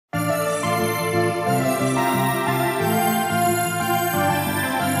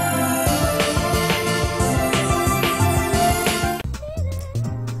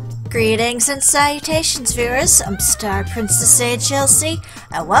Greetings and salutations, viewers. I'm StarPrincessHLC,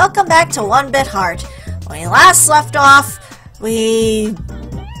 and welcome back to 1bitHeart. When we last left off, we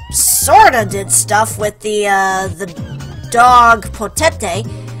sorta did stuff with the dog Potete,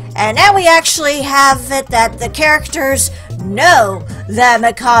 and now we actually have it that the characters know that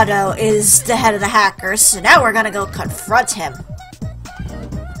Mikado is the head of the hackers, so now we're gonna go confront him.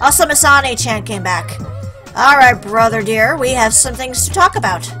 Also, Misane-chan came back. Alright, brother dear, we have some things to talk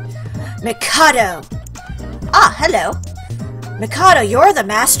about. Mikado! Ah, hello. Mikado, you're the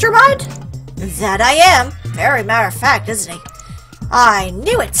mastermind? That I am. Very matter of fact, isn't he? I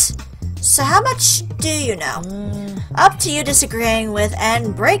knew it. So how much do you know? Up to you disagreeing with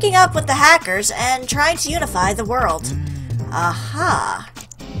and breaking up with the hackers and trying to unify the world. Aha.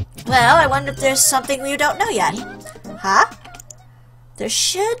 Well, I wonder if there's something you don't know yet. Huh? There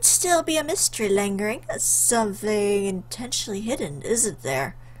should still be a mystery lingering. Something intentionally hidden, isn't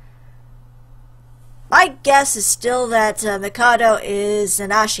there? My guess is still that Mikado is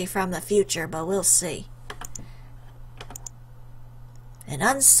Nanashi from the future, but we'll see. An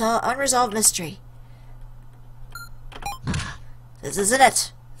unresolved mystery. This isn't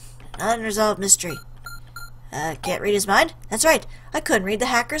it. An unresolved mystery. Can't read his mind? That's right. I couldn't read the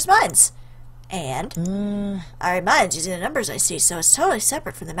hacker's minds. And I read minds using the numbers I see, so it's totally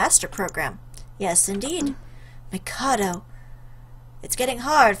separate from the master program. Yes, indeed. Mikado. It's getting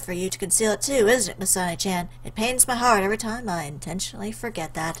hard for you to conceal it too, isn't it, Misane-chan? It pains my heart every time I intentionally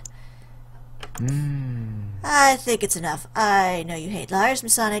forget that. I think it's enough. I know you hate liars,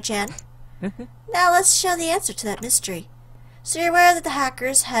 Misane-chan. Now let's show the answer to that mystery. So you're aware that the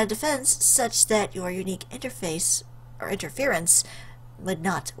hackers had a defense such that your unique interface or interference would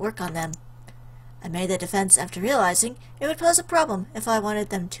not work on them. I made that defense after realizing it would pose a problem if I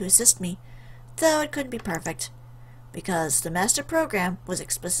wanted them to assist me, though it couldn't be perfect, because the master program was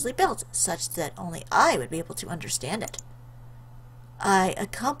explicitly built such that only I would be able to understand it. I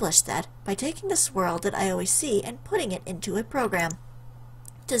accomplished that by taking this world that I always see and putting it into a program.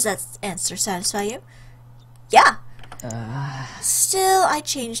 Does that answer satisfy you? Yeah. Still, I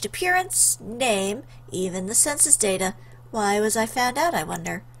changed appearance, name, even the census data. Why was I found out, I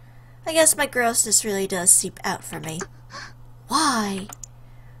wonder? I guess my grossness really does seep out for me. Why?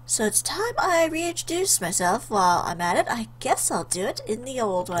 So it's time I reintroduce myself. While I'm at it, I guess I'll do it in the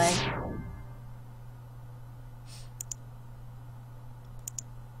old way.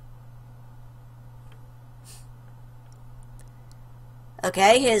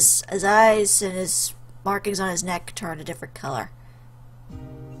 Okay, his eyes and his markings on his neck turn a different color.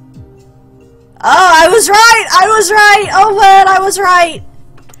 Oh, I was right! I was right! Oh man, I was right!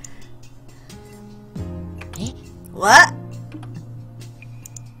 What?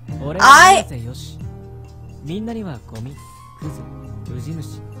みんなにはゴミ、クズ、ウジ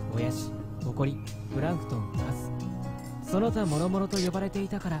虫、親し、ホコリ、プランクトン、カス。その他諸々と呼ばれてい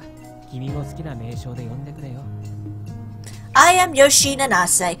たから、君も好きな名称で呼んでくれよ。I am Yoshi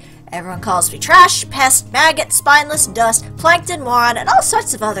Nanase. Everyone calls me trash, pest, maggot, spineless, dust, plankton, moron, and all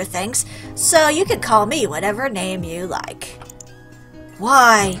sorts of other things, so you can call me whatever name you like.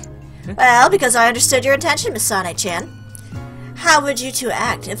 Why? Well, because I understood your intention, Misane-chan. How would you two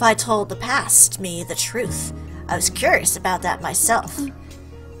act if I told the past me the truth? I was curious about that myself.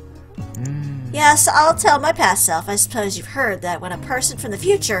 Yes, I'll tell my past self. I suppose you've heard that when a person from the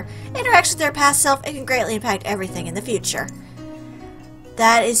future interacts with their past self, it can greatly impact everything in the future.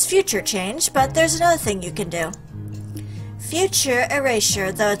 That is future change, but there's another thing you can do. Future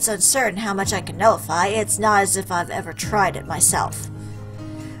erasure, though it's uncertain how much I can nullify, it's not as if I've ever tried it myself.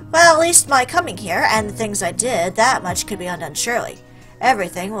 Well, at least my coming here, and the things I did, that much could be undone surely.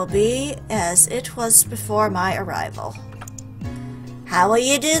 Everything will be as it was before my arrival. How will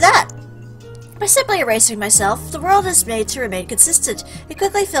you do that? By simply erasing myself, the world is made to remain consistent. It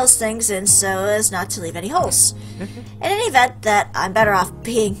quickly fills things in so as not to leave any holes. In any event, that I'm better off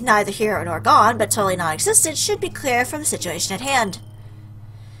being neither here nor gone, but totally non-existent, should be clear from the situation at hand.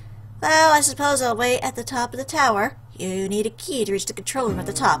 Well, I suppose I'll wait at the top of the tower. You need a key to reach the control room at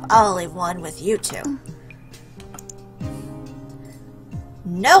the top. I'll leave one with you two.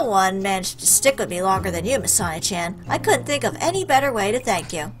 No one managed to stick with me longer than you, Misane-chan. I couldn't think of any better way to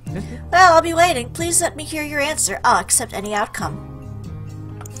thank you. Well, I'll be waiting. Please let me hear your answer. I'll accept any outcome.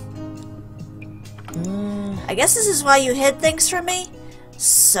 I guess this is why you hid things from me?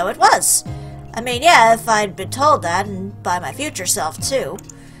 So it was. I mean, yeah, if I'd been told that, and by my future self, too.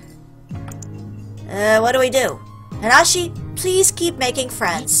 What do we do? Nanashi, please keep making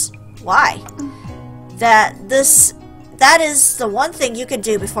friends. Why? That is the one thing you can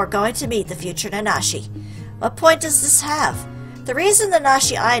do before going to meet the future Nanashi. What point does this have? The reason the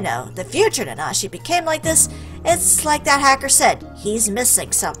Nanashi I know, the future Nanashi, became like this, it's like that hacker said. He's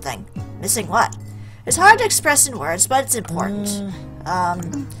missing something. Missing what? It's hard to express in words, but it's important.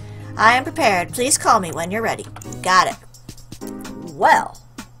 I am prepared. Please call me when you're ready. Got it. Well.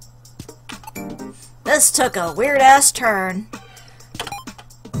 This took a weird-ass turn.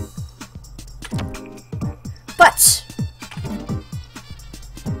 But...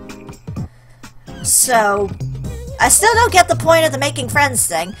 So... I still don't get the point of the making friends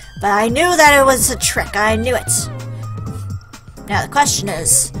thing, but I knew that it was a trick. I knew it. Now the question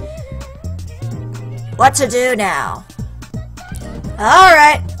is... what to do now?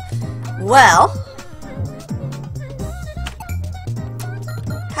 Alright. Well...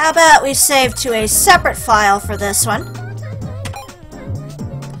 how about we save to a separate file for this one?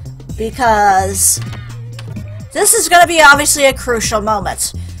 Because... this is going to be obviously a crucial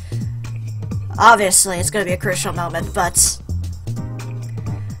moment. Obviously, it's going to be a crucial moment, but...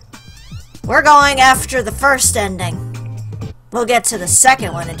 we're going after the first ending. We'll get to the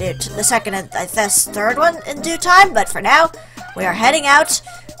second one in due the second and I guess third one in due time, but for now, we are heading out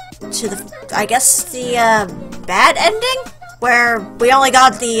to the, I guess, the bad ending? Where we only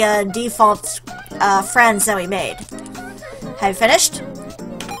got the default friends that we made. Have you finished?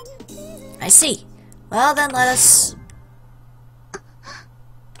 I see. Well then, let us...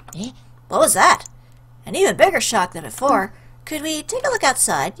 what was that? An even bigger shock than before. Could we take a look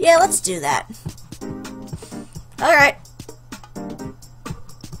outside? Yeah, let's do that. Alright.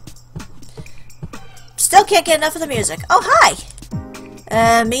 Still can't get enough of the music. Oh, hi!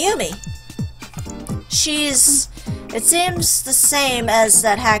 Miyumi. She's... it seems the same as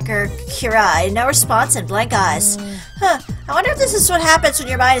that hacker Kirai. No response and blank eyes. Huh. I wonder if this is what happens when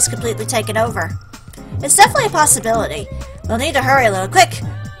your mind is completely taken over. It's definitely a possibility. We'll need to hurry a little quick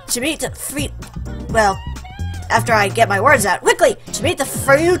to meet the well, after I get my words out. Quickly! To meet the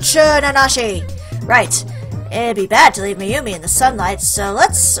future Nanashi! Right. It'd be bad to leave Miyumi in the sunlight, so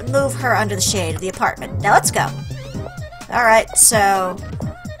let's move her under the shade of the apartment. Now let's go. Alright, so...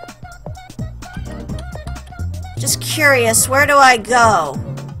 just curious, where do I go?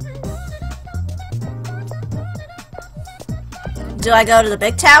 Do I go to the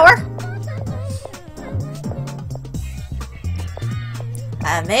big tower?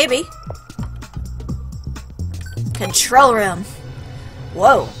 Maybe. Control room.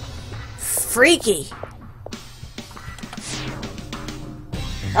 Whoa. Freaky.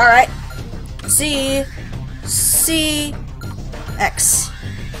 Alright. X.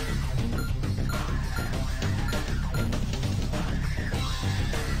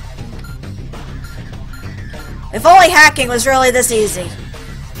 If only hacking was really this easy.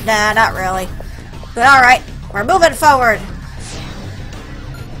 Nah, not really. But alright, we're moving forward.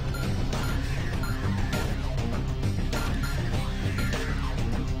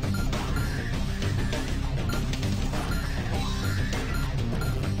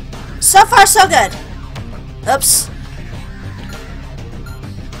 So far, so good. Oops.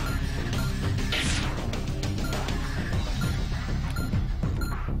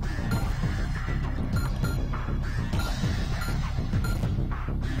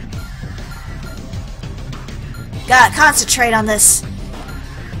 Gotta concentrate on this.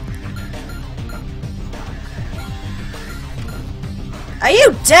 Are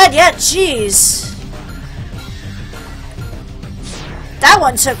you dead yet? Jeez. That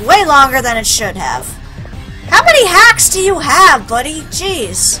one took way longer than it should have. How many hacks do you have, buddy?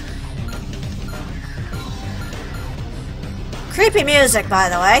 Jeez. Creepy music, by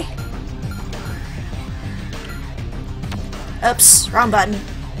the way. Oops, wrong button.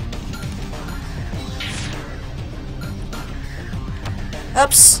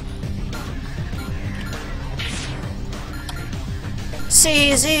 Oops.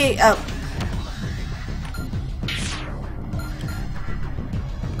 CZ. Oh.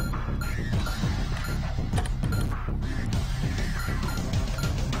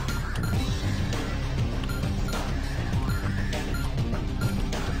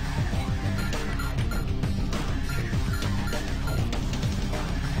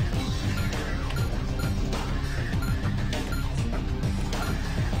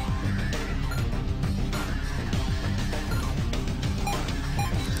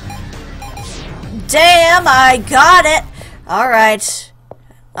 Damn, I got it! Alright.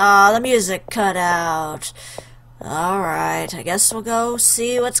 The music cut out. Alright, I guess we'll go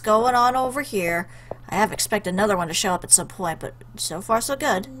see what's going on over here. I have expected another one to show up at some point, but so far so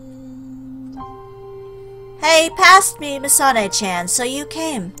good. Hey, past me, Misane-chan, so you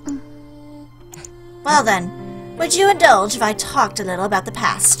came. Well then, would you indulge if I talked a little about the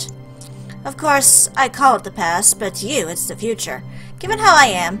past? Of course, I call it the past, but to you, it's the future. Given how I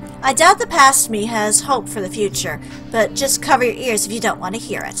am, I doubt the past me has hope for the future, but just cover your ears if you don't want to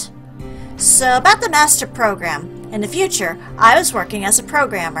hear it. So, about the master program. In the future, I was working as a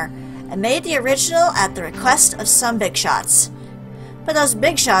programmer, and made the original at the request of some big shots. But those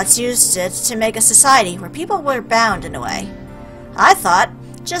big shots used it to make a society where people were bound in a way. I thought,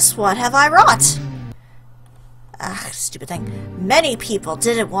 just what have I wrought? Stupid thing. Many people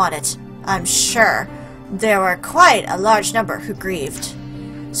didn't want it, I'm sure. There were quite a large number who grieved.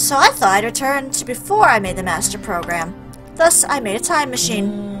 So I thought I'd return to before I made the master program. Thus, I made a time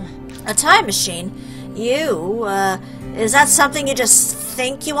machine. A time machine? You, is that something you just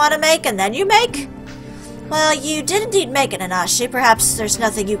think you want to make and then you make? Well, you did indeed make it, Anashi. Perhaps there's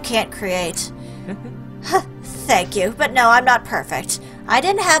nothing you can't create. Thank you, but no, I'm not perfect. I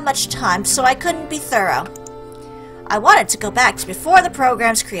didn't have much time, so I couldn't be thorough. I wanted to go back to before the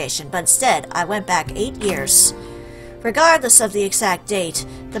program's creation, but instead, I went back 8 years. Regardless of the exact date,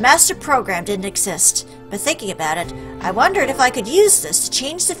 the master program didn't exist, but thinking about it, I wondered if I could use this to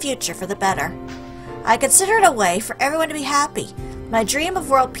change the future for the better. I considered a way for everyone to be happy. My dream of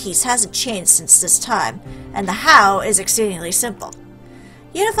world peace hasn't changed since this time, and the how is exceedingly simple.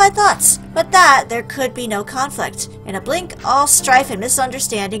 Unified thoughts. With that, there could be no conflict. In a blink, all strife and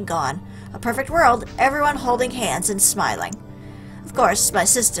misunderstanding gone. A perfect world, everyone holding hands and smiling. Of course, my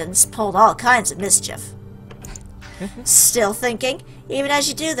assistants pulled all kinds of mischief. Still thinking? Even as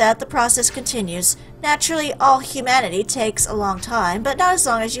you do that, the process continues. Naturally, all humanity takes a long time, but not as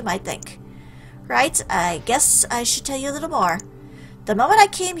long as you might think. Right, I guess I should tell you a little more. The moment I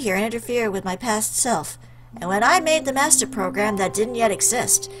came here and interfered with my past self, and when I made the master program that didn't yet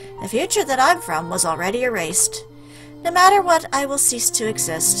exist, the future that I'm from was already erased. No matter what, I will cease to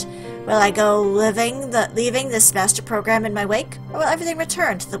exist. Will I go leaving this master program in my wake, or will everything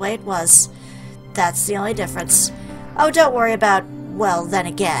return to the way it was? That's the only difference. Oh, don't worry about, well, then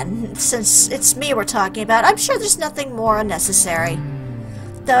again, since it's me we're talking about, I'm sure there's nothing more unnecessary.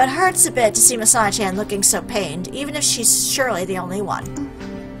 Though it hurts a bit to see Masana-chan looking so pained, even if she's surely the only one.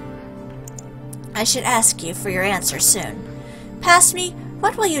 I should ask you for your answer soon. Past me,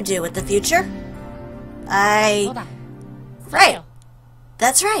 what will you do with the future? Right.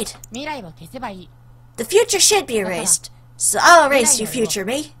 That's right. The future should be erased. So I'll erase you, future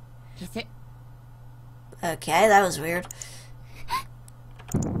me. Okay, that was weird.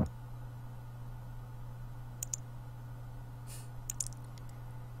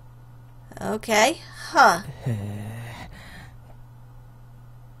 Okay, huh.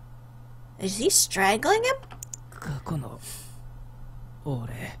 Is he strangling him?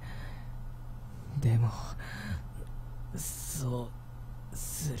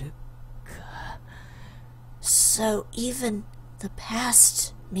 So even the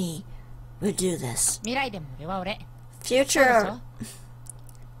past me would do this. Future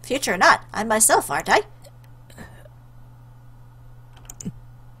or not, I'm myself, aren't I?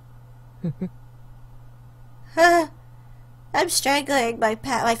 I'm strangling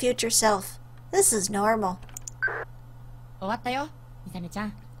my future self. This is normal.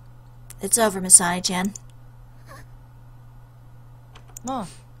 It's over, Masana-chan. Now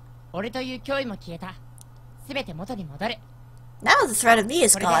the threat of me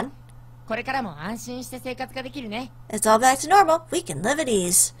is gone. It's all back to normal. We can live at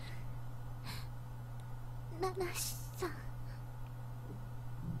ease.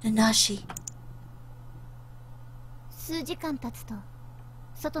 Nanashi. 数時間経つと、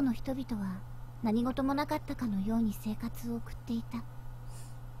外の人々は何事もなかったかのように生活を送っていた。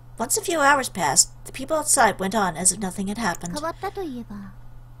Once a few hours passed, the people outside went on as if nothing had happened. 変わったといえば、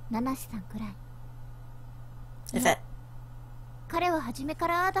七志さんくらい。彼は初めか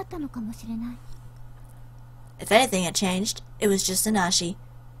らああだったのかもしれない。If anything had changed, it was just Anashi.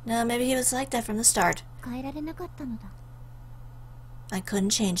 No, maybe he was like that from the start. 変えられなかったのだ。I couldn't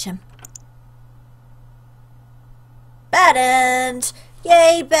change him. Bad end!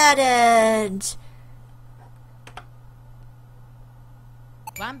 Yay, bad end!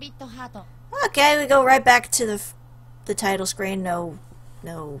 1bitHeart. Okay, we go right back to the title screen. No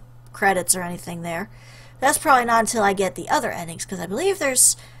credits or anything there. That's probably not until I get the other endings, because I believe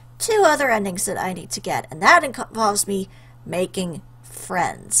there's 2 other endings that I need to get, and that involves me making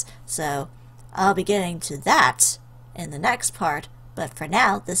friends. So I'll be getting to that in the next part, but for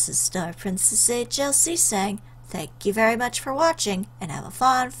now, this is StarPrincessHLC saying thank you very much for watching, and have a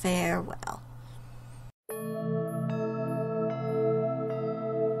fond farewell.